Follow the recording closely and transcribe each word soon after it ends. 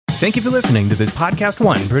Thank you for listening to this Podcast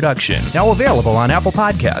One production. Now available on Apple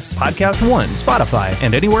Podcasts, Podcast One, Spotify,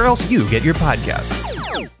 and anywhere else you get your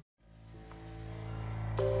podcasts.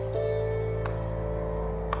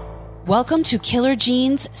 Welcome to Killer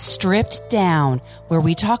Gene's Stripped Down, where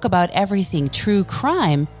we talk about everything true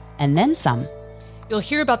crime and then some. You'll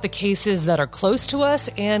hear about the cases that are close to us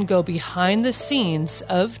and go behind the scenes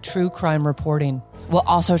of true crime reporting. We'll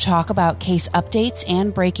also talk about case updates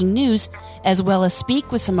and breaking news, as well as speak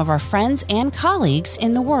with some of our friends and colleagues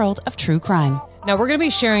in the world of true crime. Now, we're going to be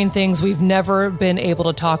sharing things we've never been able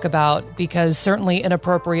to talk about because certainly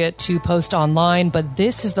inappropriate to post online, but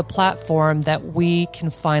this is the platform that we can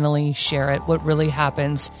finally share it, what really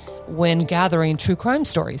happens when gathering true crime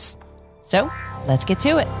stories. So, let's get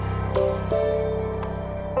to it.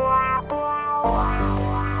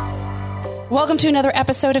 Welcome to another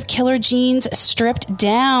episode of Killer Gene's Stripped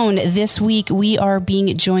Down. This week, we are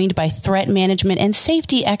being joined by threat management and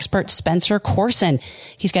safety expert Spencer Coursen.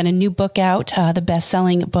 He's got a new book out, the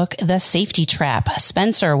best-selling book, The Safety Trap.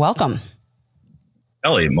 Spencer, welcome.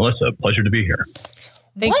 Ellie, Melissa, pleasure to be here.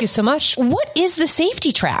 Thank you so much. What is the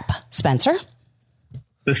safety trap, Spencer?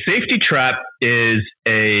 The safety trap is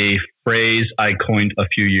a phrase I coined a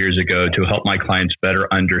few years ago to help my clients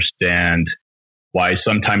better understand why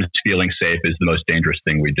sometimes feeling safe is the most dangerous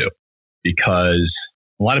thing we do. Because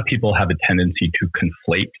a lot of people have a tendency to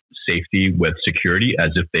conflate safety with security as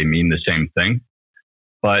if they mean the same thing.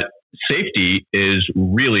 But safety is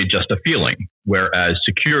really just a feeling, whereas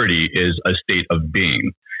security is a state of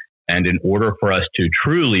being. And in order for us to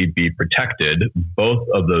truly be protected, both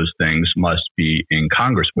of those things must be in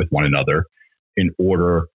Congress with one another in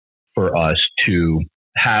order for us to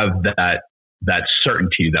have that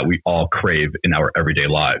certainty that we all crave in our everyday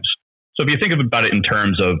lives. So if you think about it in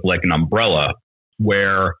terms of like an umbrella,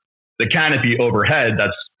 where the canopy overhead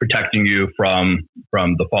that's protecting you from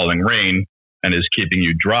the falling rain and is keeping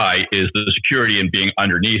you dry, is the security, and being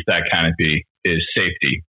underneath that canopy is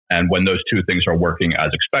safety. And when those two things are working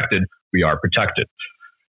as expected, we are protected.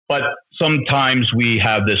 But sometimes we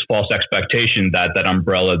have this false expectation that that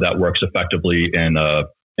umbrella that works effectively in a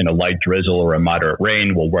light drizzle or a moderate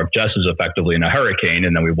rain will work just as effectively in a hurricane.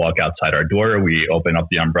 And then we walk outside our door, we open up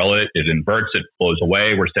the umbrella, it inverts, it blows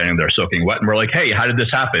away. We're standing there soaking wet and we're like, hey, how did this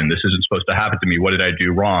happen? This isn't supposed to happen to me. What did I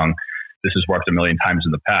do wrong? This has worked a million times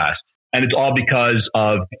in the past. And it's all because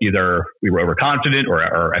of either we were overconfident or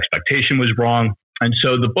our expectation was wrong. And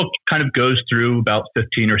so the book kind of goes through about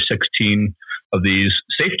 15 or 16 of these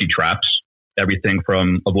safety traps. Everything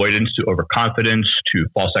from avoidance to overconfidence to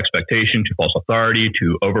false expectation to false authority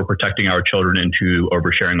to overprotecting our children and to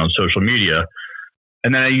oversharing on social media.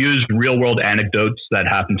 And then I used real world anecdotes that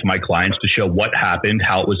happened to my clients to show what happened,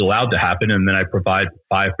 how it was allowed to happen. And then I provide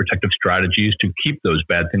 5 protective strategies to keep those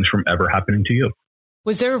bad things from ever happening to you.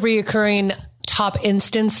 Was there a reoccurring top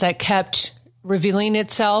instance that kept revealing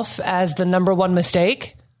itself as the number one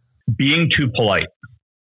mistake? Being too polite.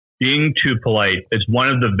 Being too polite is one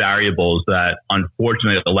of the variables that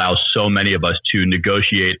unfortunately allows so many of us to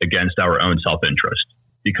negotiate against our own self-interest,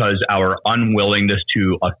 because our unwillingness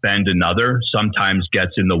to offend another sometimes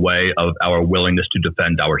gets in the way of our willingness to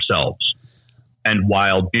defend ourselves. And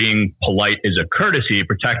while being polite is a courtesy,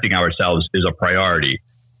 protecting ourselves is a priority.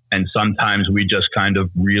 And sometimes we just kind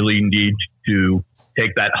of really need to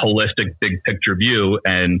take that holistic big picture view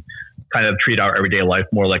and kind of treat our everyday life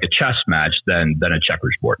more like a chess match than a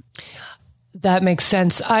checkers board. That makes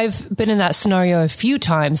sense. I've been in that scenario a few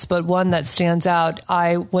times, but one that stands out,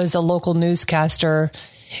 I was a local newscaster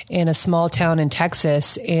in a small town in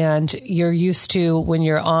Texas, and you're used to when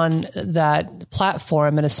you're on that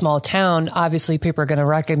platform in a small town, obviously people are going to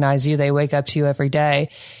recognize you. They wake up to you every day.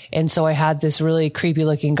 And so I had this really creepy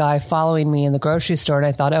looking guy following me in the grocery store, and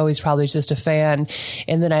I thought, oh, he's probably just a fan.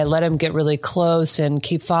 And then I let him get really close and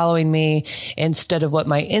keep following me instead of what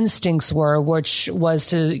my instincts were, which was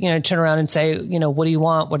to, turn around and say, what do you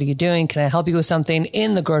want? What are you doing? Can I help you with something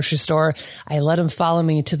in the grocery store? I let him follow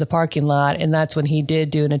me to the parking lot. And that's when he did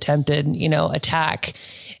do an attempted, attack.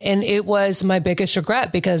 And it was my biggest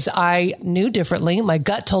regret because I knew differently. My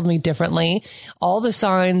gut told me differently. All the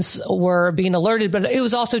signs were being alerted, but it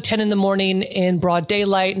was also 10 in the morning in broad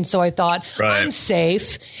daylight. And so I thought, right, I'm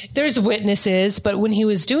safe. There's witnesses. But when he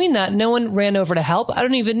was doing that, no one ran over to help. I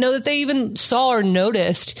don't even know that they even saw or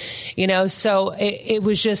noticed, so it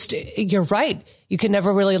was just, you're right. You can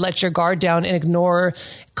never really let your guard down and ignore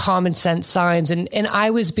common sense signs. And I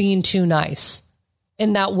was being too nice.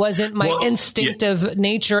 And that wasn't my instinctive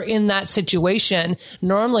nature in that situation.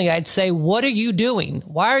 Normally I'd say, what are you doing?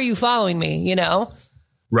 Why are you following me?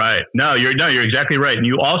 Right. No, you're exactly right. And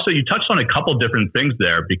you touched on a couple different things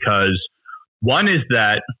there, because one is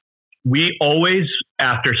that we always,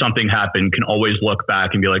 after something happened, can always look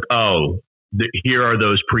back and be like, oh, here are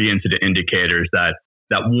those pre-incident indicators that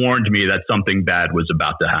warned me that something bad was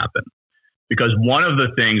about to happen. Because one of the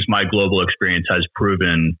things my global experience has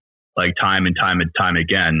proven, like time and time and time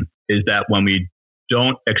again, is that when we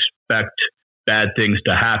don't expect bad things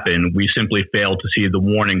to happen, we simply fail to see the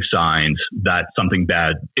warning signs that something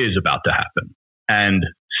bad is about to happen. And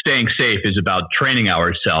staying safe is about training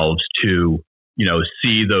ourselves to,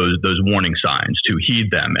 see those warning signs, to heed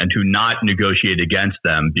them, and to not negotiate against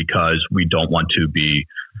them because we don't want to be.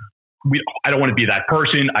 I don't want to be that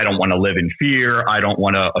person. I don't want to live in fear. I don't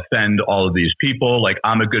want to offend all of these people. Like,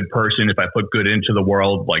 I'm a good person. If I put good into the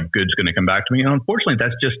world, like, good's going to come back to me. And unfortunately,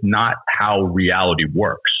 that's just not how reality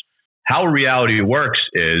works. How reality works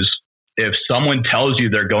is if someone tells you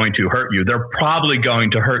they're going to hurt you, they're probably going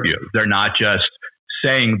to hurt you. They're not just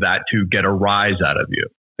saying that to get a rise out of you.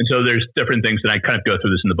 And so there's different things, and I kind of go through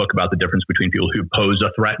this in the book about the difference between people who pose a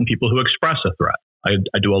threat and people who express a threat.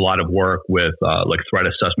 I do a lot of work with like threat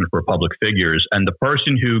assessment for public figures. And the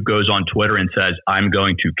person who goes on Twitter and says, I'm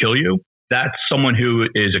going to kill you, that's someone who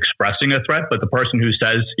is expressing a threat. But the person who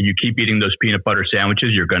says, if you keep eating those peanut butter sandwiches,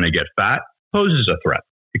 you're going to get fat, poses a threat.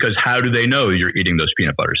 Because how do they know you're eating those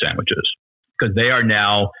peanut butter sandwiches? Because they are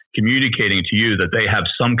now communicating to you that they have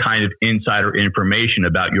some kind of insider information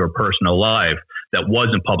about your personal life that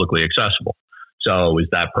wasn't publicly accessible. So is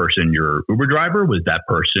that person your Uber driver? Was that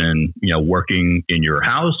person, working in your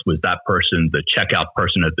house? Was that person the checkout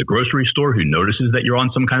person at the grocery store who notices that you're on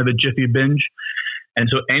some kind of a Jiffy binge? And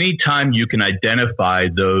so anytime you can identify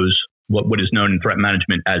those, what is known in threat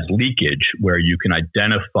management as leakage, where you can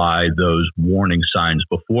identify those warning signs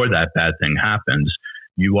before that bad thing happens,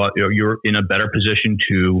 you're in a better position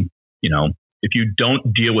to, if you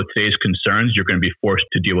don't deal with today's concerns, you're going to be forced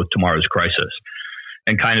to deal with tomorrow's crisis.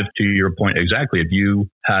 And kind of to your point exactly, if you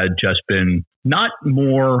had just been not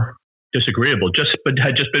more disagreeable, but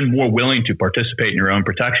had just been more willing to participate in your own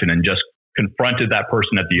protection and just confronted that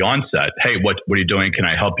person at the onset, hey, what are you doing? Can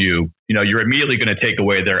I help you? You're immediately going to take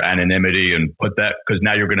away their anonymity and put that, because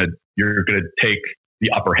now you're going to take the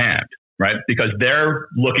upper hand, right? Because they're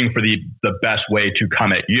looking for the best way to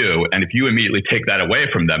come at you. And if you immediately take that away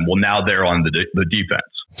from them, well, now they're on the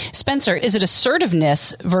defense. Spencer, is it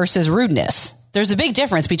assertiveness versus rudeness? There's a big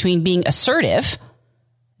difference between being assertive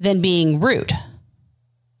than being rude.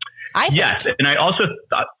 Yes. And I also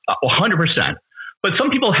thought 100%. But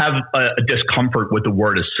some people have a discomfort with the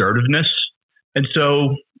word assertiveness. And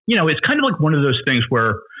so, it's kind of like one of those things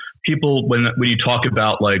where people, when you talk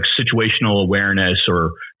about like situational awareness,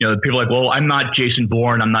 or, people are like, well, I'm not Jason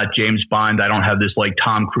Bourne. I'm not James Bond. I don't have this like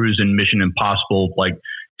Tom Cruise in Mission Impossible, like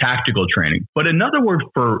tactical training. But another word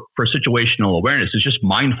for situational awareness is just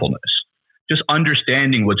mindfulness. Just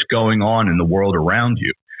understanding what's going on in the world around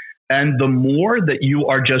you. And the more that you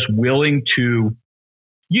are just willing to,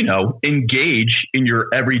 engage in your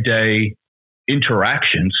everyday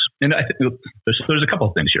interactions. And I think there's a couple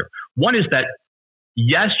of things here. One is that,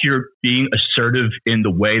 yes, you're being assertive in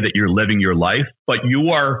the way that you're living your life, but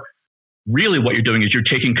you are really, what you're doing is you're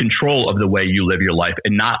taking control of the way you live your life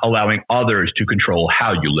and not allowing others to control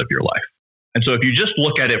how you live your life. And so if you just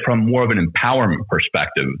look at it from more of an empowerment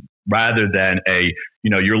perspective, rather than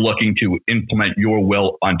you're looking to implement your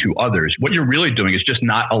will onto others, what you're really doing is just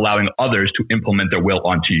not allowing others to implement their will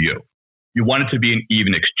onto you. You want it to be an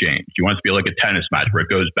even exchange. You want it to be like a tennis match where it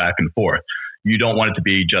goes back and forth. You don't want it to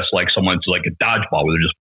be just like someone's like a dodgeball where they're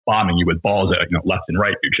just bombing you with balls left and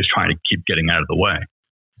right. You're just trying to keep getting out of the way.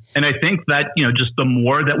 And I think that, just the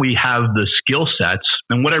more that we have the skill sets,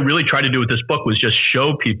 and what I really tried to do with this book was just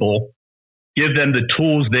show people, give them the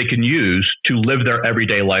tools they can use to live their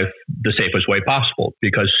everyday life the safest way possible.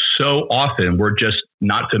 Because so often we're just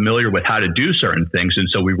not familiar with how to do certain things. And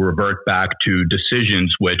so we revert back to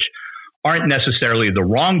decisions which aren't necessarily the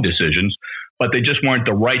wrong decisions, but they just weren't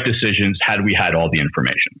the right decisions had we had all the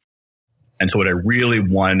information. And so what I really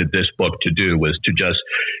wanted this book to do was to just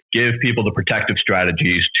give people the protective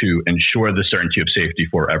strategies to ensure the certainty of safety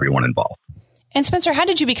for everyone involved. And Spencer, how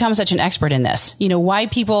did you become such an expert in this?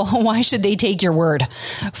 Why should they take your word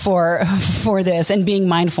for this and being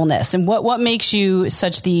mindfulness? And what makes you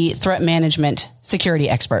such the threat management security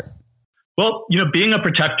expert? Well, being a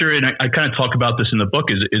protector, and I kind of talk about this in the book,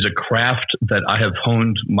 is a craft that I have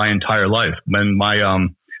honed my entire life. When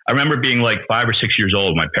I remember being like 5 or 6 years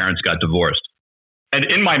old, my parents got divorced. And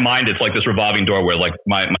in my mind, it's like this revolving door where like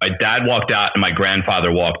my dad walked out and my grandfather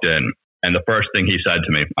walked in. And the first thing he said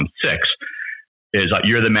to me, I'm 6, is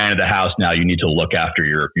you're the man of the house now. You need to look after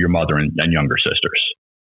your mother and younger sisters.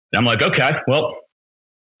 And I'm like, okay, well,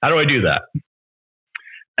 how do I do that?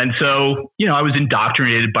 And so, I was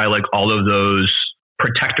indoctrinated by like all of those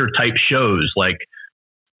protector type shows like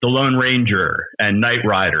The Lone Ranger and Knight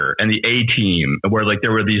Rider and the A-Team, where like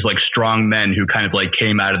there were these like strong men who kind of like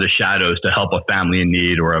came out of the shadows to help a family in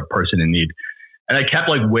need or a person in need. And I kept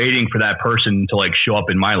like waiting for that person to like show up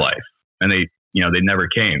in my life, and they never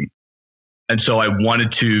came. And so I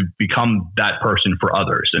wanted to become that person for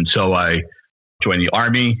others. And so I joined the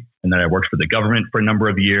Army, and then I worked for the government for a number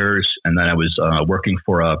of years. And then I was working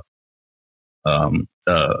for a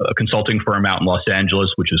consulting firm out in Los Angeles,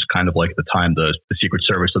 which was kind of like at the time the Secret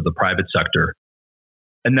Service of the private sector.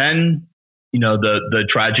 And then, the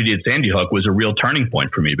tragedy at Sandy Hook was a real turning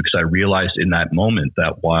point for me, because I realized in that moment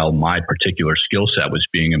that while my particular skill set was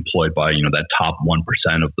being employed by, that top 1%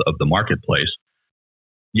 of the marketplace,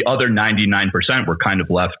 the other 99% were kind of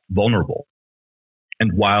left vulnerable.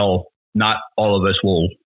 And while not all of us will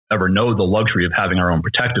ever know the luxury of having our own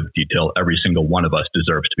protective detail, every single one of us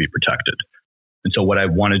deserves to be protected. And so what I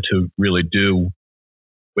wanted to really do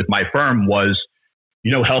with my firm was,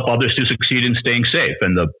 help others to succeed in staying safe.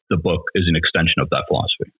 And the book is an extension of that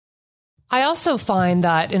philosophy. I also find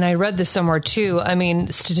that, and I read this somewhere too, I mean,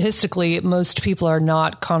 statistically, most people are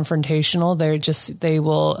not confrontational. They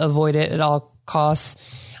will avoid it at all costs.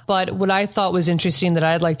 But what I thought was interesting that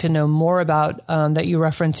I'd like to know more about that you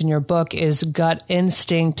reference in your book is gut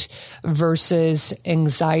instinct versus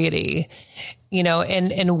anxiety,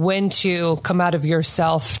 and when to come out of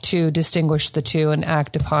yourself to distinguish the two and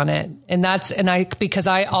act upon it. Because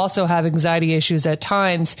I also have anxiety issues at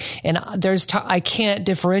times, and I can't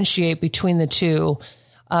differentiate between the two.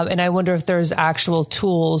 And I wonder if there's actual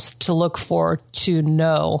tools to look for to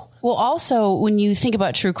know. Well, also, when you think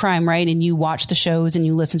about true crime, right, and you watch the shows and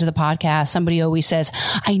you listen to the podcast, somebody always says,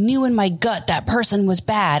 I knew in my gut that person was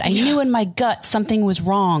bad. I knew in my gut something was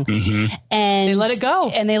wrong. Mm-hmm. And they let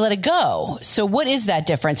it go. So what is that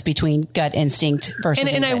difference between gut instinct versus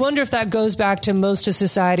And I wonder if that goes back to most of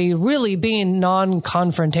society really being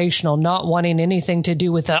non-confrontational, not wanting anything to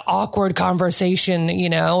do with an awkward conversation,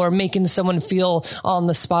 or making someone feel on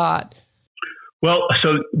the spot. Well,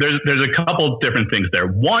 so there's a couple different things there.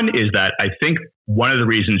 One is that I think one of the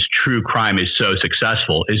reasons true crime is so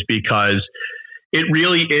successful is because it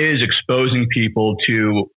really is exposing people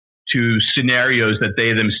to scenarios that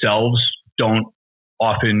they themselves don't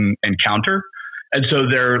often encounter. And so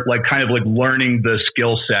they're like kind of like learning the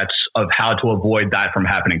skill sets of how to avoid that from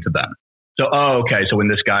happening to them. So, so when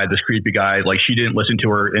this creepy guy, like she didn't listen to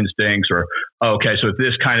her instincts, or, so if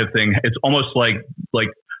this kind of thing, it's almost like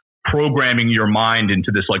programming your mind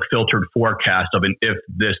into this like filtered forecast of an if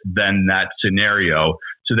this then that scenario,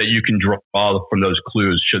 so that you can draw from those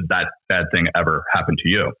clues should that bad thing ever happen to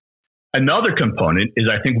you. Another component is,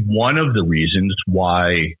 I think, one of the reasons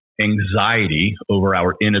why anxiety over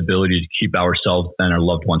our inability to keep ourselves and our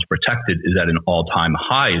loved ones protected is at an all-time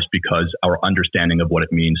high, is because our understanding of what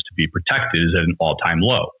it means to be protected is at an all-time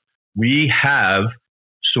low. We have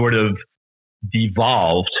sort of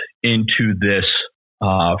devolved into this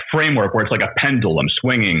framework where it's like a pendulum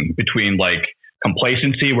swinging between like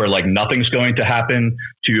complacency, where like nothing's going to happen,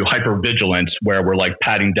 to hypervigilance, where we're like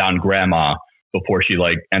patting down grandma before she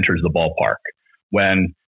like enters the ballpark,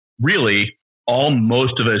 when really all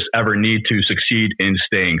most of us ever need to succeed in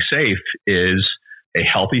staying safe is a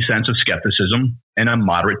healthy sense of skepticism and a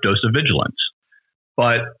moderate dose of vigilance.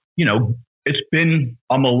 But, it's been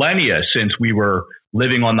a millennia since we were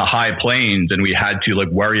living on the high plains and we had to like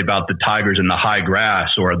worry about the tigers in the high grass,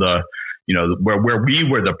 or the, where we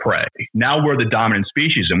were the prey. Now we're the dominant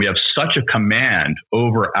species, and we have such a command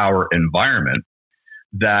over our environment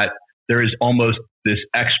that there is almost this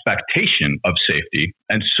expectation of safety.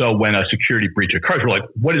 And so when a security breach occurs, we're like,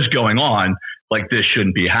 what is going on? Like, this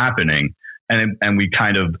shouldn't be happening. And we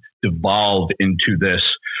kind of devolve into this,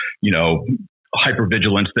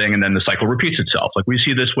 hypervigilance thing, and then the cycle repeats itself. Like, we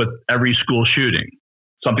see this with every school shooting.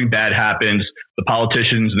 Something bad happens, the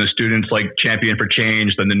politicians and the students like champion for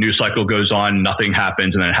change, then the news cycle goes on, nothing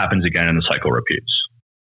happens, and then it happens again and the cycle repeats.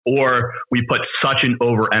 Or we put such an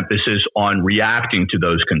overemphasis on reacting to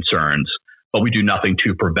those concerns, but we do nothing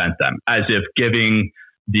to prevent them, as if giving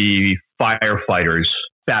the firefighters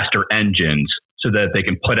faster engines so that they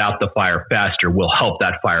can put out the fire faster will help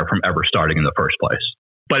that fire from ever starting in the first place.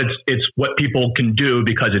 But it's what people can do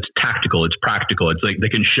because it's tactical, it's practical. It's like they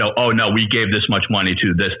can show, oh no, we gave this much money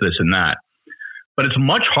to this, and that. But it's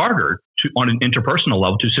much harder on an interpersonal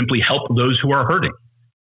level to simply help those who are hurting.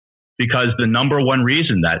 Because the number one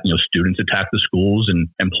reason that, students attack the schools and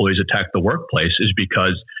employees attack the workplace is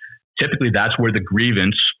because typically that's where the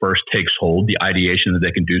grievance first takes hold. The ideation that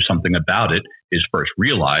they can do something about it is first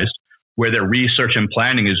realized. where their research and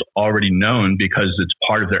planning is already known because it's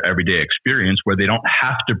part of their everyday experience, where they don't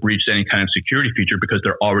have to breach any kind of security feature because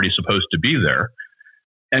they're already supposed to be there.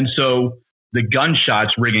 And so the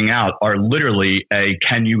gunshots ringing out are literally a,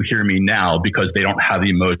 can you hear me now? Because they don't have the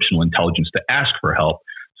emotional intelligence to ask for help.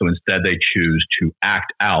 So instead they choose to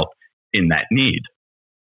act out in that need.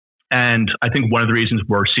 And I think one of the reasons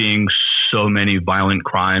we're seeing so many violent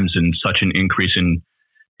crimes and such an increase in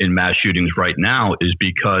mass shootings right now is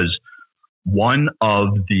because one of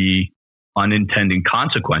the unintended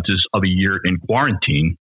consequences of a year in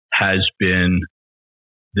quarantine has been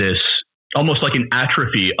this almost like an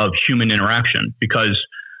atrophy of human interaction, because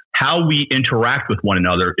how we interact with one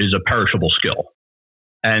another is a perishable skill.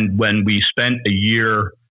 And when we spent a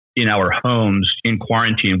year in our homes in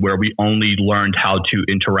quarantine where we only learned how to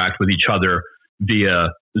interact with each other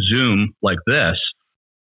via Zoom like this,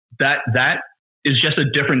 that is just a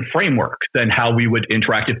different framework than how we would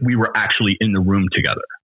interact if we were actually in the room together.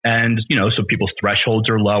 And, so people's thresholds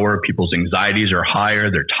are lower, people's anxieties are higher,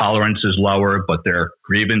 their tolerance is lower, but their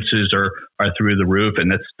grievances are through the roof.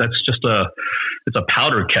 And that's just it's a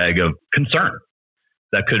powder keg of concern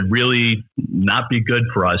that could really not be good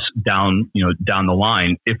for us down the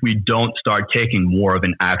line if we don't start taking more of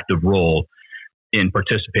an active role in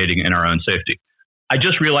participating in our own safety. I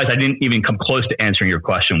just realized I didn't even come close to answering your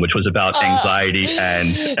question, which was about anxiety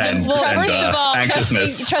and first of all,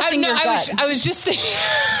 anxiousness. Trusting your gut. I was just thinking,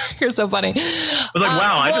 you're so funny. I was like,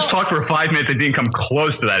 wow, I just talked for 5 minutes and didn't come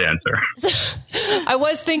close to that answer. I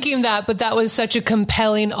was thinking that, but that was such a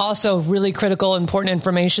compelling, also really critical, important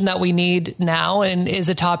information that we need now and is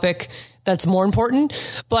a topic that's more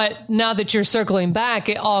important. But now that you're circling back,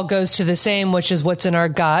 it all goes to the same, which is what's in our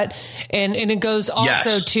gut. And it goes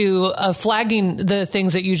also to flagging the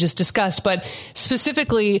things that you just discussed. But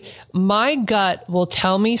specifically, my gut will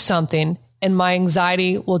tell me something and my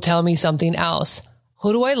anxiety will tell me something else.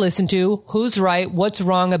 Who do I listen to? Who's right? What's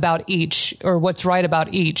wrong about each, or what's right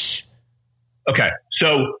about each? Okay.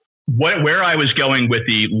 So where I was going with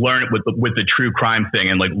the true crime thing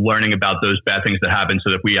and like learning about those bad things that happen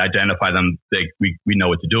so that if we identify them, we know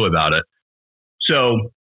what to do about it.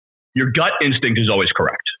 So your gut instinct is always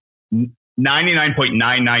correct.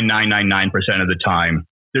 99.99999% of the time.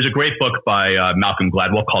 There's a great book by Malcolm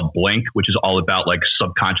Gladwell called Blink, which is all about like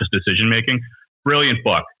subconscious decision making. Brilliant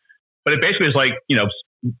book. But it basically is like,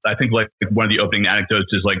 I think like one of the opening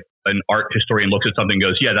anecdotes is like an art historian looks at something and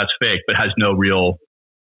goes, yeah, that's fake, but has no real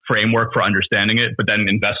framework for understanding it, but then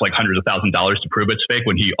invests like hundreds of $1,000s to prove it's fake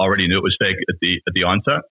when he already knew it was fake at the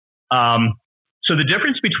onset. So the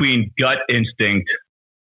difference between gut instinct,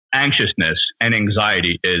 anxiousness, and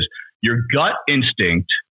anxiety is your gut instinct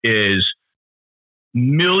is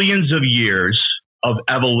millions of years of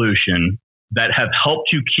evolution that have helped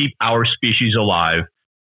you keep our species alive,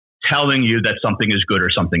 telling you that something is good or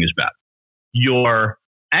something is bad. Your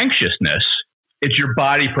anxiousness, it's your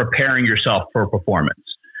body preparing yourself for performance.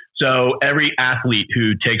 So every athlete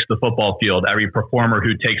who takes the football field, every performer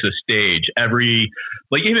who takes a stage,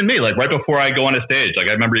 even me, like right before I go on a stage, like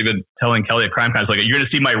I remember even telling Kelly at Crime Times, like, you're going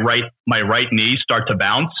to see my right knee start to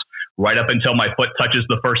bounce right up until my foot touches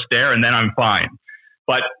the first stair, and then I'm fine.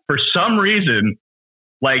 But for some reason,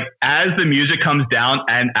 like as the music comes down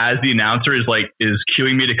and as the announcer is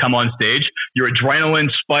cueing me to come on stage, your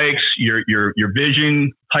adrenaline spikes, your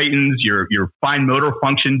vision tightens, your fine motor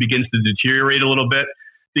function begins to deteriorate a little bit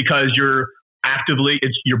because your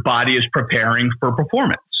body is preparing for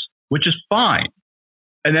performance, which is fine.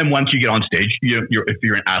 And then once you get on stage, if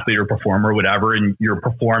you're an athlete or performer or whatever, and you're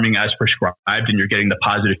performing as prescribed and you're getting the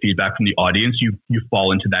positive feedback from the audience, you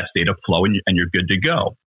fall into that state of flow and you're good to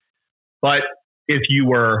go. But if you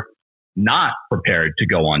were not prepared to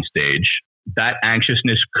go on stage, that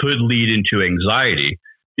anxiousness could lead into anxiety,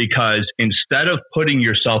 because instead of putting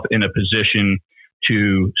yourself in a position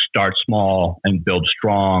to start small and build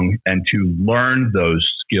strong and to learn those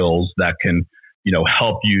skills that can,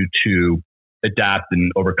 help you to adapt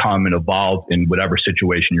and overcome and evolve in whatever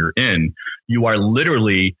situation you're in, you are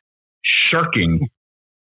literally shirking,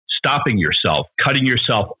 stopping yourself, cutting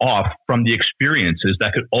yourself off from the experiences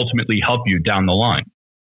that could ultimately help you down the line.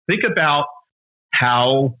 Think about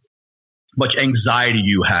how much anxiety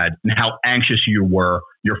you had and how anxious you were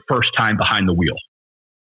your first time behind the wheel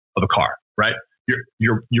of a car, right?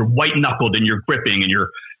 You're white knuckled and you're gripping and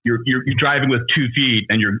you're driving with 2 feet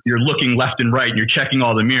and you're looking left and right and you're checking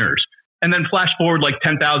all the mirrors. And then flash forward like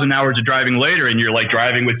 10,000 hours of driving later, and you're like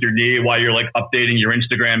driving with your knee while you're like updating your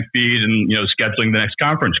Instagram feed and, scheduling the next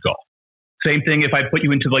conference call. Same thing if I put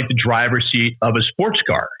you into like the driver's seat of a sports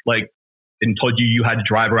car, and told you had to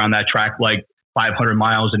drive around that track like 500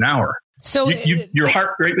 miles an hour. So your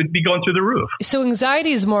heart rate would be going through the roof. So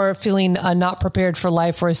anxiety is more feeling not prepared for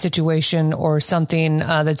life or a situation or something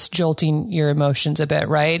that's jolting your emotions a bit,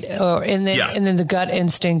 right? And then the gut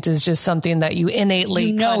instinct is just something that you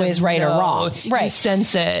innately know is right or wrong. Right. You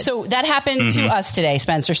sense it. So that happened to us today,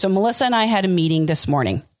 Spencer. So Melissa and I had a meeting this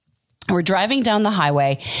morning. We're driving down the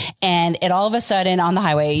highway, and it all of a sudden on the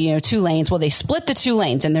highway, 2 lanes. Well, they split the 2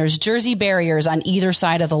 lanes, and there's Jersey barriers on either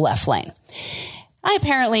side of the left lane. I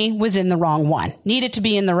apparently was in the wrong one, needed to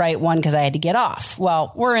be in the right one because I had to get off.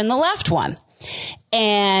 Well, we're in the left one,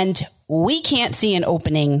 and we can't see an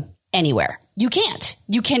opening anywhere. You can't.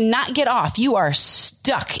 You cannot get off. You are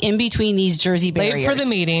stuck in between these Jersey barriers.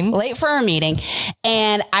 Late for our meeting.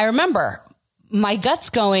 And I remember my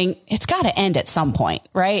gut's going, it's got to end at some point,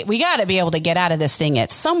 right? We got to be able to get out of this thing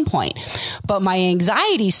at some point. But my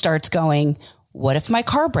anxiety starts going, what if my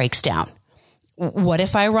car breaks down? What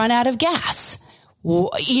if I run out of gas?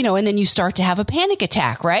 And then you start to have a panic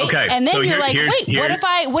attack, right? Okay. And then you're like,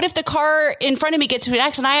 what if the car in front of me gets to an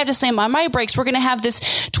accident? I have to slam on my brakes. We're going to have this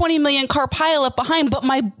 20 million car pile up behind. But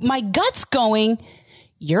my gut's going,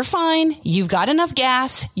 you're fine. You've got enough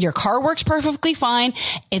gas. Your car works perfectly fine.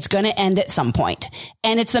 It's going to end at some point.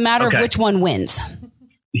 And it's a matter of which one wins.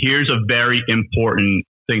 Here's a very important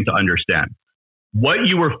thing to understand. What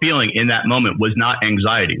you were feeling in that moment was not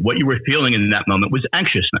anxiety. What you were feeling in that moment was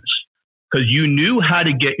anxiousness. Because you knew how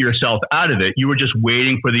to get yourself out of it. You were just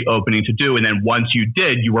waiting for the opening to do. And then once you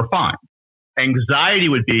did, you were fine. Anxiety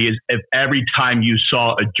would be is if every time you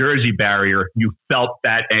saw a Jersey barrier, you felt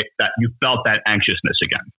that anxiousness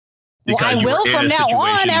again. Well, I will from now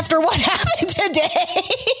on after what happened today.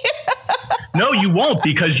 No, you won't,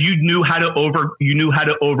 because you knew how to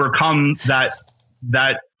overcome that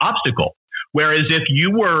obstacle. Whereas if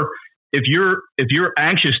your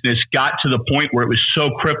anxiousness got to the point where it was so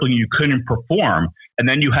crippling you couldn't perform, and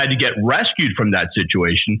then you had to get rescued from that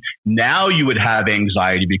situation, now you would have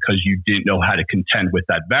anxiety because you didn't know how to contend with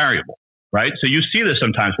that variable, right? So you see this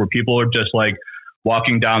sometimes where people are just like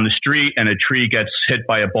walking down the street and a tree gets hit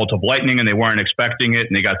by a bolt of lightning and they weren't expecting it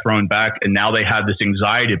and they got thrown back. And now they have this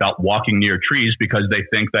anxiety about walking near trees because they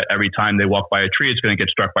think that every time they walk by a tree, it's going to get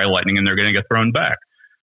struck by lightning and they're going to get thrown back.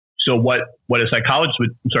 So what a psychologist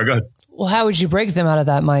would, sorry, go ahead. Well, how would you break them out of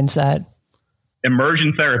that mindset?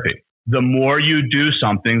 Immersion therapy. The more you do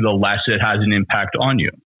something, the less it has an impact on you.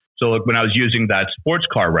 So when I was using that sports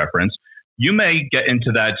car reference, you may get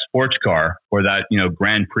into that sports car or that,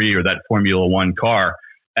 Grand Prix or that Formula One car.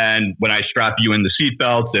 And when I strap you in the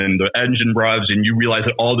seatbelts and the engine revs and you realize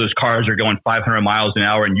that all those cars are going 500 miles an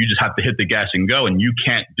hour and you just have to hit the gas and go and you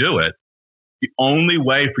can't do it. The only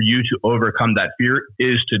way for you to overcome that fear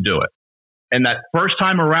is to do it. And that first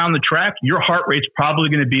time around the track, your heart rate's probably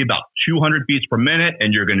going to be about 200 beats per minute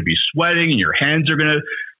and you're going to be sweating and your hands are going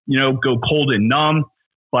to, go cold and numb.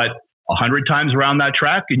 But 100 times around that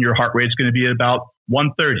track and your heart rate's going to be about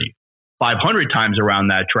 130. 500 times around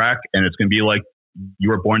that track and it's going to be like you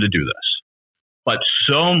were born to do this. But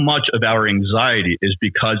so much of our anxiety is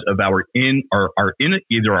because of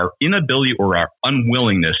either our inability or our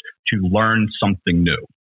unwillingness to learn something new.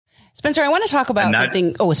 Spencer, I want to talk about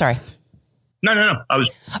something. Oh, sorry. No.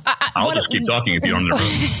 I'll just keep talking if you don't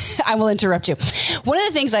interrupt. I will interrupt you. One of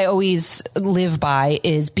the things I always live by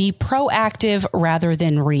is be proactive rather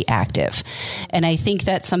than reactive. And I think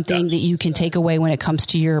that's something that you can take away when it comes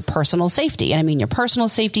to your personal safety. And I mean, your personal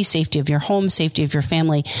safety, safety of your home, safety of your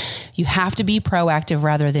family. You have to be proactive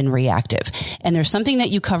rather than reactive. And there's something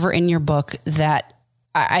that you cover in your book that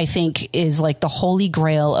I think is like the holy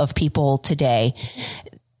grail of people today,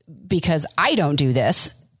 because I don't do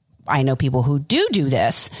this. I know people who do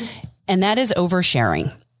this, and that is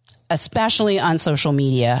oversharing, especially on social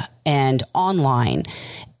media and online.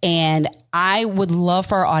 And I would love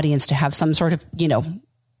for our audience to have some sort of,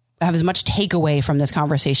 have as much takeaway from this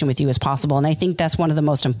conversation with you as possible. And I think that's one of the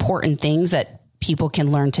most important things that people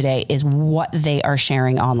can learn today is what they are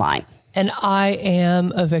sharing online. And I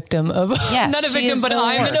am a victim of, not a victim, but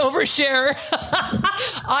I'm an oversharer.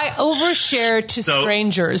 I overshare to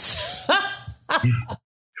strangers.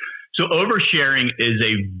 So oversharing is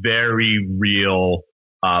a very real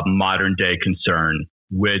modern day concern,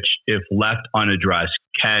 which if left unaddressed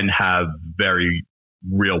can have very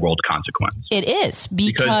real world consequences. It is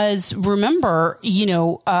because remember,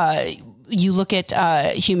 you look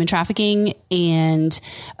at human trafficking and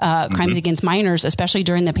crimes against minors, especially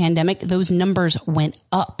during the pandemic, those numbers went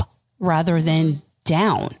up rather than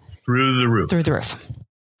down. Through the roof.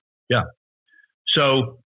 Yeah.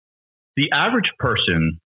 So the average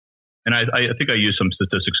person, and I think I use some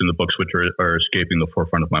statistics in the books which are escaping the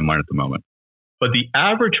forefront of my mind at the moment, but the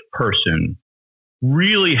average person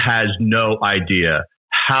really has no idea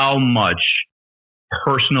how much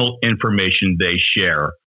personal information they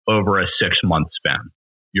share over a 6-month span.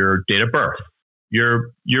 Your date of birth,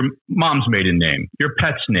 your mom's maiden name, your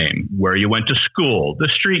pet's name, where you went to school, the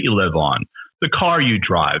street you live on, the car you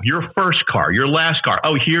drive, your first car, your last car.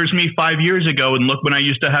 Oh, here's me 5 years ago, and look when I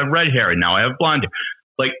used to have red hair, and now I have blonde hair.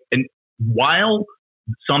 Like, and while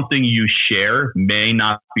something you share may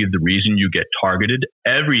not be the reason you get targeted,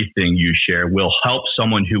 everything you share will help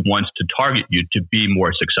someone who wants to target you to be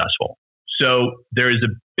more successful. So there is a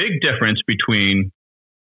big difference between,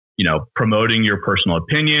 promoting your personal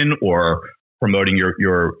opinion or promoting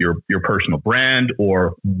your personal brand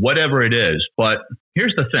or whatever it is. But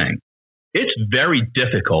here's the thing. It's very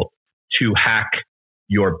difficult to hack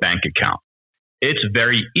your bank account. It's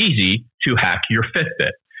very easy to hack your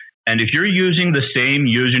Fitbit. And if you're using the same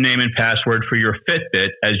username and password for your Fitbit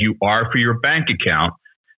as you are for your bank account,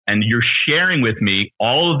 and you're sharing with me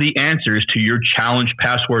all of the answers to your challenge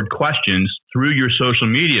password questions through your social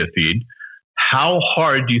media feed, how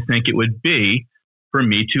hard do you think it would be for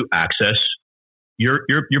me to access your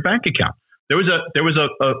bank account? There was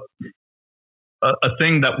a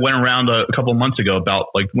thing that went around a couple of months ago about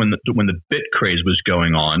like when the bit craze was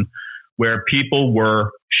going on, where people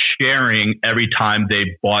were sharing every time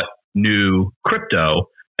they bought new crypto,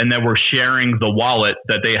 and then were sharing the wallet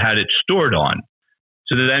that they had it stored on.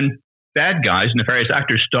 So then bad guys, nefarious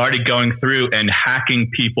actors, started going through and hacking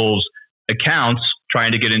people's accounts,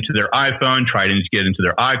 trying to get into their iPhone, trying to get into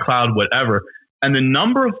their iCloud, whatever. And the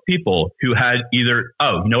number of people who had either,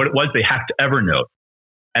 they hacked Evernote.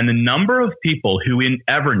 And the number of people who in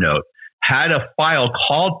Evernote had a file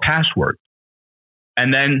called Password,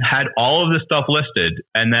 and then had all of this stuff listed,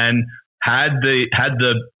 and then had the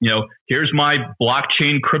here's my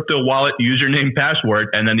blockchain crypto wallet username password,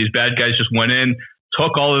 and then these bad guys just went in,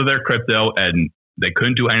 took all of their crypto, and they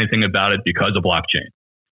couldn't do anything about it because of blockchain.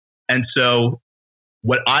 And so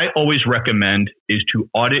what I always recommend is to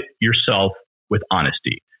audit yourself with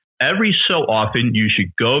honesty. Every so often, you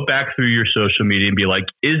should go back through your social media and be like,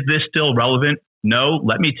 is this still relevant? No,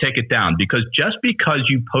 let me take it down. Because just because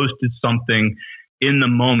you posted something in the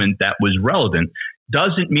moment that was relevant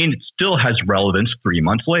doesn't mean it still has relevance 3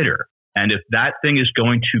 months later. And if that thing is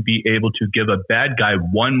going to be able to give a bad guy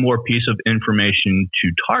one more piece of information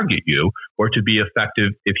to target you, or to be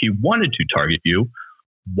effective if he wanted to target you,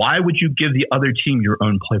 why would you give the other team your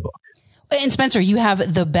own playbook? And Spencer, you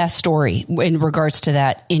have the best story in regards to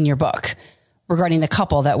that in your book regarding the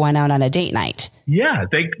couple that went out on a date night. Yeah,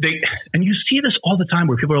 they and you see this all the time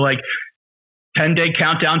where people are like, 10-day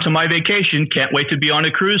countdown to my vacation. Can't wait to be on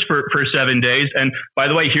a cruise for 7 days. And by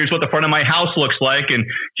the way, here's what the front of my house looks like. And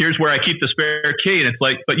here's where I keep the spare key. And it's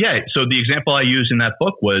like, but yeah, so the example I used in that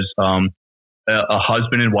book was a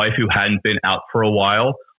husband and wife who hadn't been out for a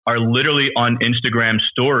while are literally on Instagram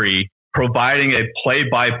story providing a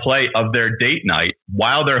play-by-play of their date night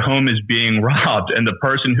while their home is being robbed. And the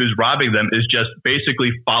person who's robbing them is just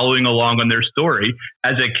basically following along on their story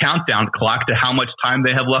as a countdown clock to how much time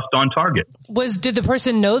they have left on target. Did the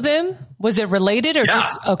person know them? Was it related or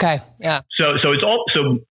just, okay. Yeah. So it's all,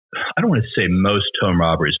 so I don't want to say most home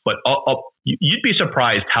robberies, but you'd be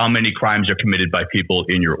surprised how many crimes are committed by people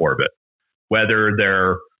in your orbit, whether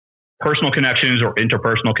they're personal connections or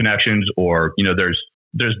interpersonal connections, or,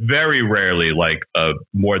 there's very rarely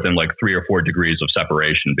more than 3 or 4 degrees of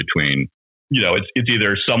separation between, it's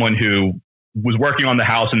either someone who was working on the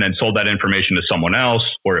house and then sold that information to someone else,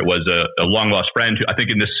 or it was a long lost friend who, I think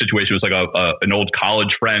in this situation, was an old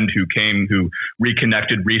college friend who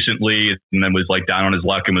reconnected recently and then was down on his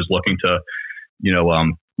luck and was looking to,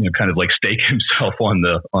 kind of stake himself on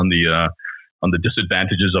the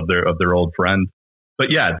disadvantages of their old friend.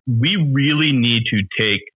 But yeah, we really need to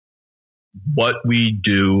take what we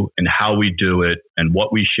do and how we do it and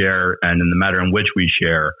what we share and in the manner in which we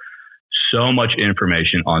share so much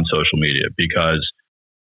information on social media, because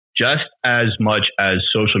just as much as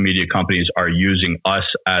social media companies are using us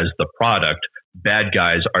as the product, bad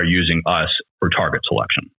guys are using us for target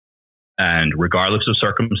selection. And regardless of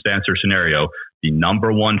circumstance or scenario, the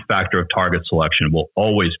number one factor of target selection will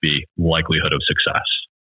always be likelihood of success.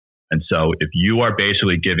 And so if you are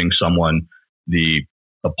basically giving someone the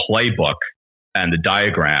playbook and the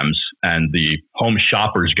diagrams and the home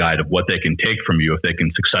shopper's guide of what they can take from you if they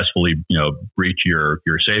can successfully, breach your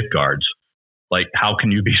safeguards, how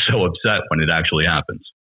can you be so upset when it actually happens?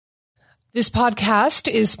 This podcast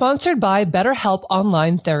is sponsored by BetterHelp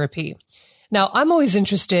Online Therapy. Now, I'm always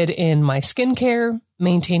interested in my skincare,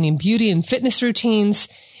 maintaining beauty and fitness routines,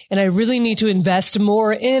 and I really need to invest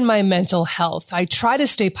more in my mental health. I try to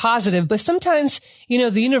stay positive, but sometimes,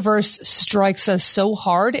 the universe strikes us so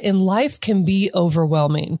hard and life can be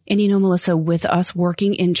overwhelming. And Melissa, with us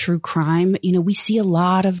working in true crime, we see a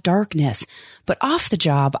lot of darkness, but off the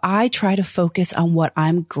job, I try to focus on what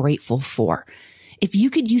I'm grateful for. If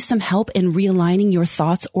you could use some help in realigning your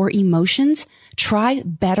thoughts or emotions, try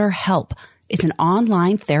BetterHelp. It's an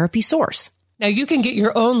online therapy source. Now, you can get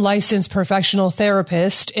your own licensed professional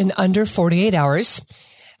therapist in under 48 hours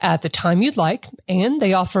at the time you'd like, and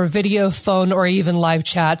they offer video, phone, or even live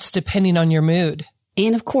chats depending on your mood.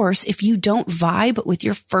 And of course, if you don't vibe with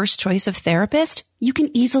your first choice of therapist, you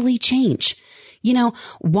can easily change.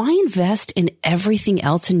 Why invest in everything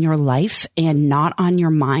else in your life and not on your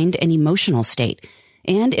mind and emotional state?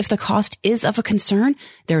 And if the cost is of a concern,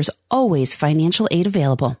 there's always financial aid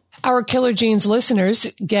available. Our Killer Genes listeners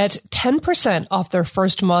get 10% off their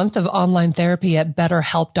first month of online therapy at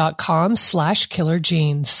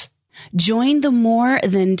betterhelp.com/killergenes. Join the more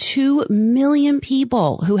than 2 million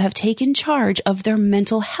people who have taken charge of their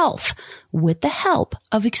mental health with the help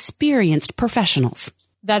of experienced professionals.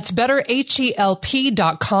 That's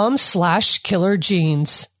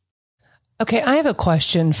betterhelp.com/killergenes. Okay, I have a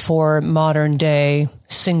question for modern day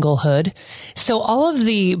singlehood. So all of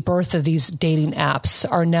the birth of these dating apps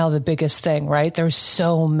are now the biggest thing, right? There's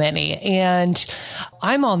so many. And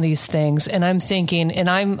I'm on these things and I'm thinking, and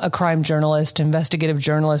I'm a crime journalist, investigative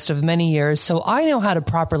journalist of many years. So I know how to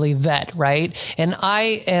properly vet, right? And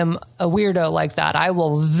I am a weirdo like that. I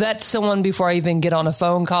will vet someone before I even get on a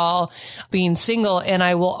phone call being single. And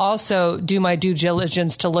I will also do my due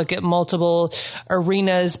diligence to look at multiple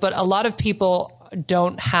arenas. But a lot of people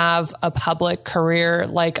don't have a public career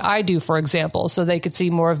like I do, for example, so they could see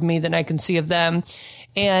more of me than I can see of them.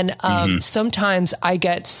 And sometimes I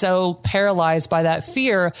get so paralyzed by that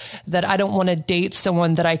fear that I don't want to date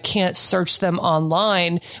someone that I can't search them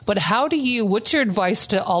online. But what's your advice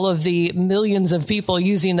to all of the millions of people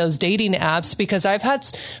using those dating apps? Because I've had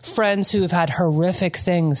friends who have had horrific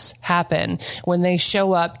things happen when they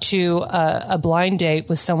show up to a blind date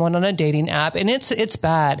with someone on a dating app, and it's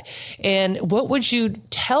bad. And what would you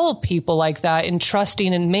tell people like that in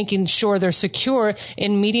trusting and making sure they're secure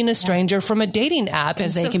in meeting a stranger from a dating app?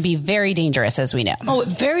 Because they can be very dangerous, as we know. Oh,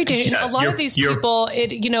 very dangerous. Yeah, a lot of these people,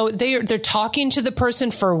 they're talking to the person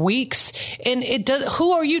for weeks, and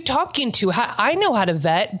who are you talking to? I know how to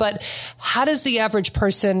vet, but how does the average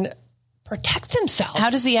person protect themselves? How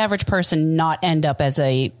does the average person not end up as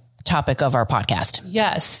a topic of our podcast?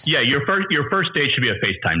 Yes. Yeah, your first date should be a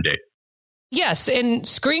FaceTime date. Yes, and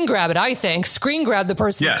screen grab it, I think. Screen grab the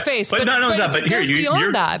person's face. But it goes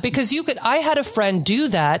beyond that, because I had a friend do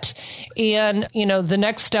that, and, the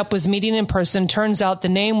next step was meeting in person. Turns out the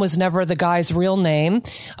name was never the guy's real name.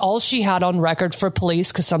 All she had on record for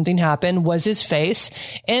police, because something happened, was his face.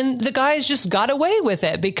 And the guys just got away with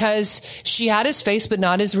it because she had his face, but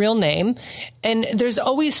not his real name. And there's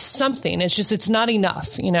always something. It's not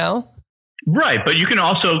enough, Right. But you can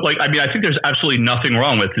also I think there's absolutely nothing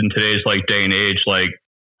wrong with in today's day and age,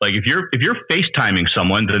 if you're FaceTiming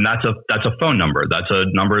someone, then that's a phone number. That's a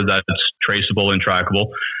number that's traceable and trackable.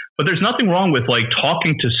 But there's nothing wrong with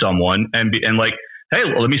talking to someone and hey,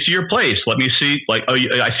 let me see your place. Let me see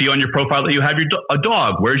I see on your profile that you have a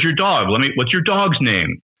dog. Where's your dog? What's your dog's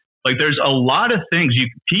name? There's a lot of things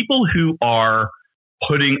people who are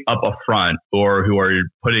putting up a front or who are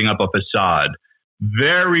putting up a facade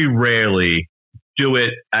very rarely do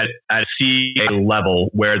it at CA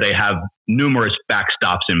level where they have numerous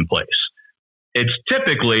backstops in place. It's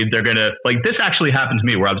typically they're going to this actually happened to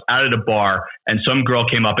me where I was out at a bar and some girl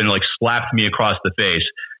came up and slapped me across the face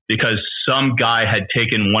because some guy had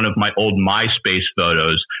taken one of my old MySpace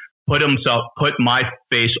photos, put my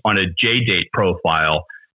face on a JDate profile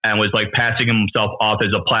and was passing himself off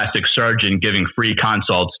as a plastic surgeon giving free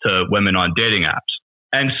consults to women on dating apps.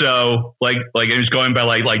 And so, it was going by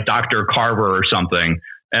Dr. Carver or something,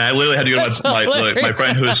 and I literally had to go to my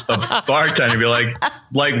friend who's a bartender and be like,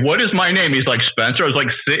 what is my name? He's like, Spencer. I was like,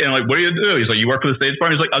 and what do you do? He's like, you work for the State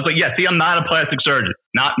Department? I was like, yeah. See, I'm not a plastic surgeon,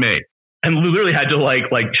 not me. And we literally had to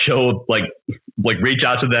show reach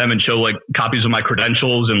out to them and show copies of my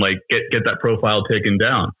credentials and get that profile taken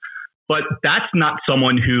down. But that's not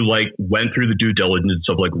someone who went through the due diligence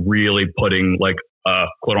of really putting a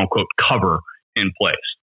quote unquote cover in place.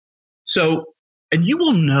 So, and you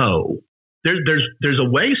will know there's a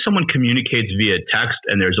way someone communicates via text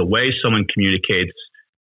and there's a way someone communicates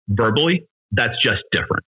verbally that's just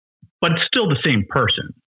different, but it's still the same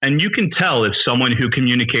person. And you can tell if someone who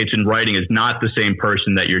communicates in writing is not the same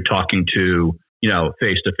person that you're talking to,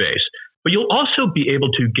 face to face. But you'll also be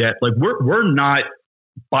able to get we're not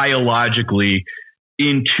biologically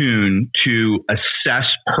in tune to assess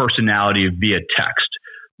personality via text.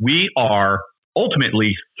 We are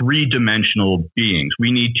ultimately three-dimensional beings.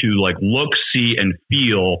 We need to like look, see, and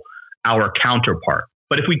feel our counterpart.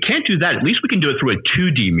 But if we can't do that, at least we can do it through a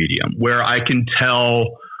 2D medium where I can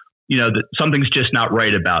tell, that something's just not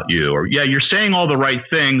right about you, or yeah, you're saying all the right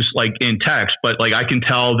things like in text, but like I can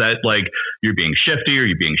tell that like you're being shifty or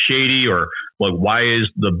you're being shady, or like why is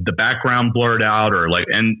the background blurred out, or like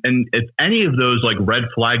and if any of those like red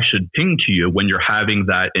flags should ping to you when you're having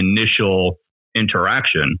that initial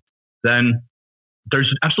interaction, then there's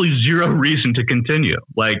absolutely zero reason to continue.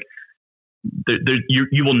 Like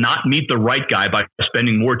you will not meet the right guy by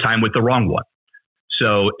spending more time with the wrong one.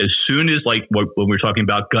 So as soon as like when we were talking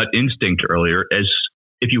about gut instinct earlier, as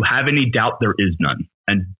if you have any doubt, there is none,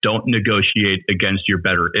 and don't negotiate against your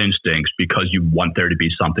better instincts because you want there to be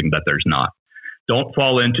something that there's not. Don't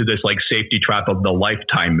fall into this like safety trap of the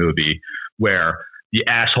Lifetime movie where the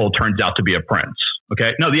asshole turns out to be a prince.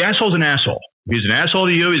 Okay. No, the asshole's an asshole. If he's an asshole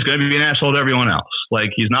to you, he's going to be an asshole to everyone else. Like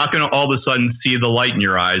he's not going to all of a sudden see the light in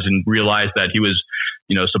your eyes and realize that he was,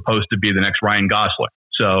 supposed to be the next Ryan Gosling.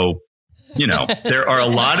 So, there are a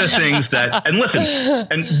lot of things that, and listen,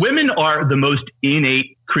 and women are the most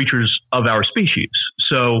innate creatures of our species.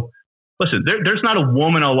 So listen, there's not a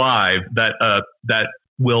woman alive that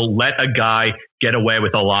will let a guy get away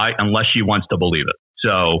with a lie unless she wants to believe it.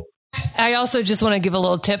 So I also just want to give a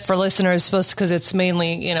little tip for listeners, because it's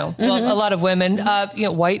mainly, a lot of women,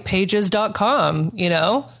 whitepages.com,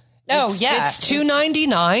 Oh, yeah. It's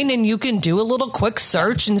 $2.99, and you can do a little quick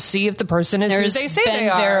search and see if the person is who they say they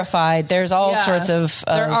are. Verified. There's all sorts of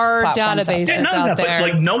there are databases out there.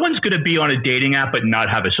 But, like, no one's going to be on a dating app but not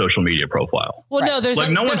have a social media profile. Well, no, there's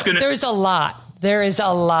there's a lot. There is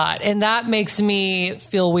a lot, and that makes me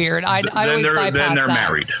feel weird. I always bypass then they're that.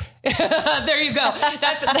 married. There you go.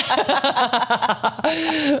 That's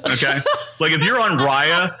okay. Like if you're on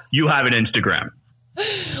Raya, you have an Instagram.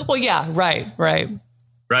 Well, yeah, right. Right.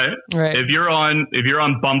 If you're on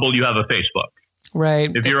Bumble, you have a Facebook.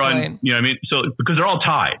 Right. If you're on, so because they're all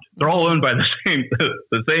tied, they're all owned by the same,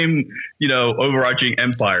 overarching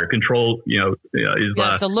empire control,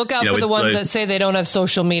 so look out for the ones that say they don't have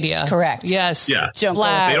social media. Correct. Yes. Yeah. They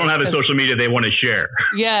don't have a social media they want to share.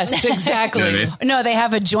 Yes, exactly. No, they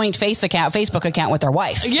have a joint Facebook account with their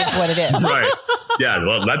wife. Yeah. That's what it is. Right. Yeah.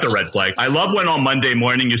 Well, that's a red flag. I love when on Monday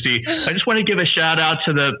morning you see, I just want to give a shout out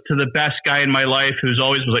to the best guy in my life who's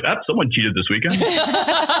always was like, someone cheated this weekend.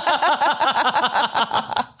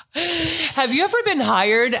 Have you ever been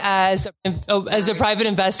hired as a private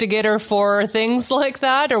investigator for things like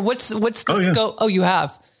that, or what's the scope? Oh, you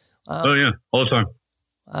have. Wow. Oh yeah, all the time.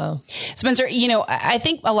 Wow. Spencer, I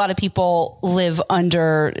think a lot of people live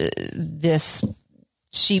under this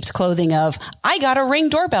sheep's clothing of, I got a Ring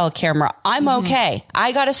doorbell camera. I'm okay.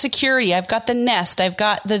 I got a security. I've got the Nest. I've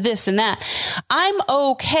got the this and that. I'm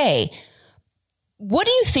okay. What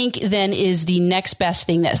do you think then is the next best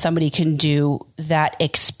thing that somebody can do that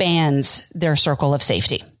expands their circle of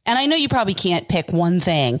safety? And I know you probably can't pick one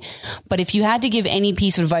thing, but if you had to give any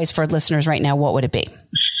piece of advice for listeners right now, what would it be?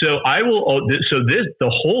 So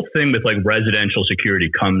the whole thing with like residential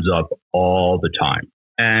security comes up all the time.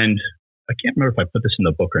 And I can't remember if I put this in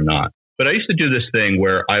the book or not, but I used to do this thing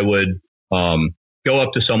where I would go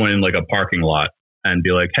up to someone in like a parking lot and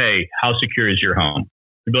be like, hey, how secure is your home?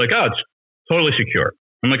 They'd be like, oh, it's totally secure.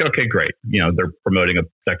 I'm like, okay, great. They're promoting a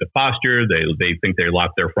protective posture. They think they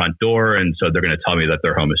locked their front door. And so they're going to tell me that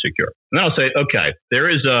their home is secure. And then I'll say, okay, there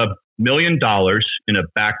is $1 million in a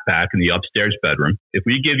backpack in the upstairs bedroom. If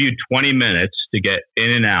we give you 20 minutes to get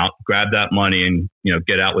in and out, grab that money and,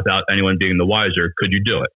 get out without anyone being the wiser, could you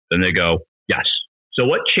do it? Then they go, yes. So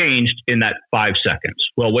what changed in that 5 seconds?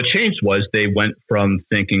 Well, what changed was they went from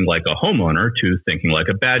thinking like a homeowner to thinking like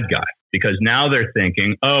a bad guy. Because now they're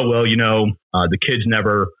thinking, oh, well, the kids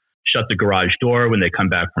never shut the garage door when they come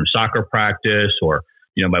back from soccer practice, or,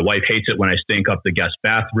 my wife hates it when I stink up the guest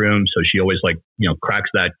bathroom. So she always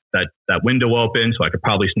cracks that window open. So I could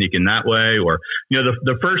probably sneak in that way. Or,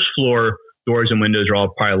 the first floor doors and windows are all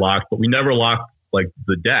probably locked, but we never lock like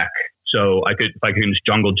the deck. So if I can just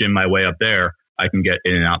jungle gym my way up there, I can get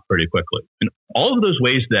in and out pretty quickly. And all of those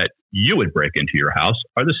ways that you would break into your house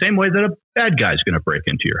are the same way that a bad guy is going to break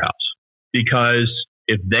into your house. Because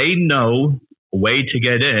if they know a way to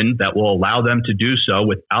get in that will allow them to do so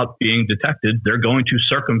without being detected, they're going to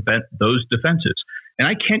circumvent those defenses. And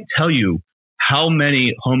I can't tell you how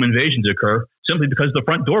many home invasions occur simply because the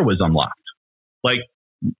front door was unlocked. Like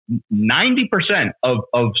 90%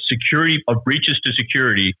 of security, of breaches to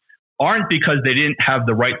security, aren't because they didn't have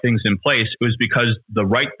the right things in place. It was because the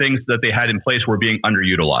right things that they had in place were being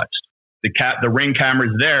underutilized. The Ring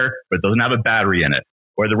camera's there, but it doesn't have a battery in it.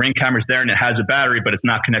 Or the Ring camera's there and it has a battery, but it's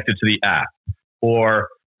not connected to the app. Or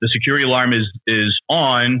the security alarm is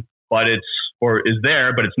on, but is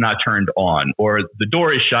there, but it's not turned on. Or the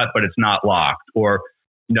door is shut, but it's not locked. Or,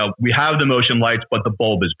 we have the motion lights, but the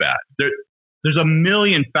bulb is bad. There's a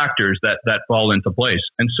million factors that fall into place.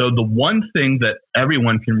 And so the one thing that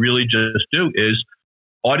everyone can really just do is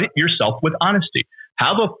audit yourself with honesty.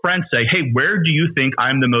 Have a friend say, hey, where do you think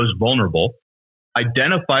I'm the most vulnerable?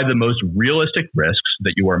 Identify the most realistic risks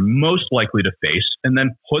that you are most likely to face, and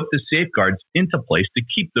then put the safeguards into place to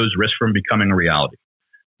keep those risks from becoming a reality.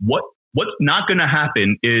 What's not going to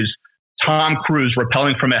happen is Tom Cruise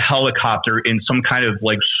rappelling from a helicopter in some kind of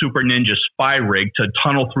like super ninja spy rig to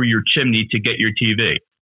tunnel through your chimney to get your TV.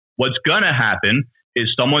 What's going to happen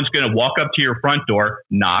is someone's going to walk up to your front door,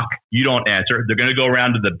 knock, you don't answer. They're going to go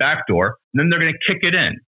around to the back door, and then they're going to kick it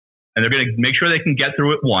in. And they're going to make sure they can get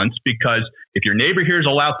through it once, because if your neighbor hears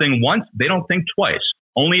a loud thing once, they don't think twice.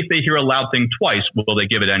 Only if they hear a loud thing twice will they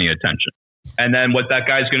give it any attention. And then what that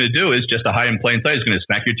guy's going to do is just to hide in plain sight. He's going to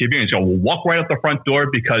smack your TV and he's going to walk right up the front door,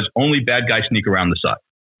 because only bad guys sneak around the side.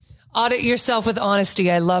 Audit yourself with honesty.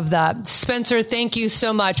 I love that. Spencer, thank you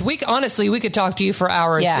so much. We could talk to you for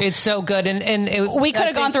hours. Yeah. It's so good. We could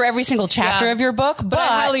have gone through every single chapter of your book, but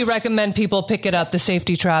I highly recommend people pick it up, The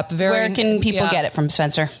Safety Trap. Where can people get it from,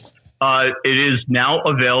 Spencer? It is now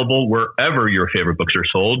available wherever your favorite books are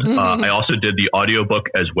sold. I also did the audiobook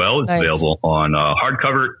as well. It's available on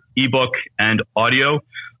hardcover, ebook, and audio.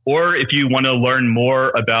 Or if you want to learn more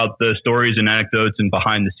about the stories and anecdotes and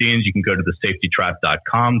behind the scenes, you can go to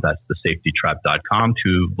thesafetytrap.com. That's thesafetytrap.com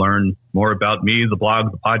to learn more about me, the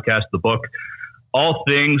blog, the podcast, the book, all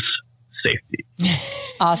things safety.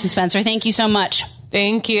 Awesome, Spencer. Thank you so much.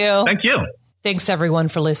 Thank you. Thank you. Thanks, everyone,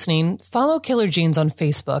 for listening. Follow Killer Jeans on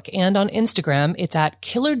Facebook and on Instagram. It's at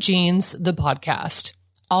Killer Jeans, the podcast.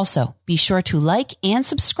 Also, be sure to like and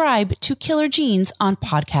subscribe to Killer Jeans on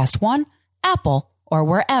Podcast One, Apple, or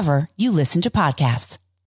wherever you listen to podcasts.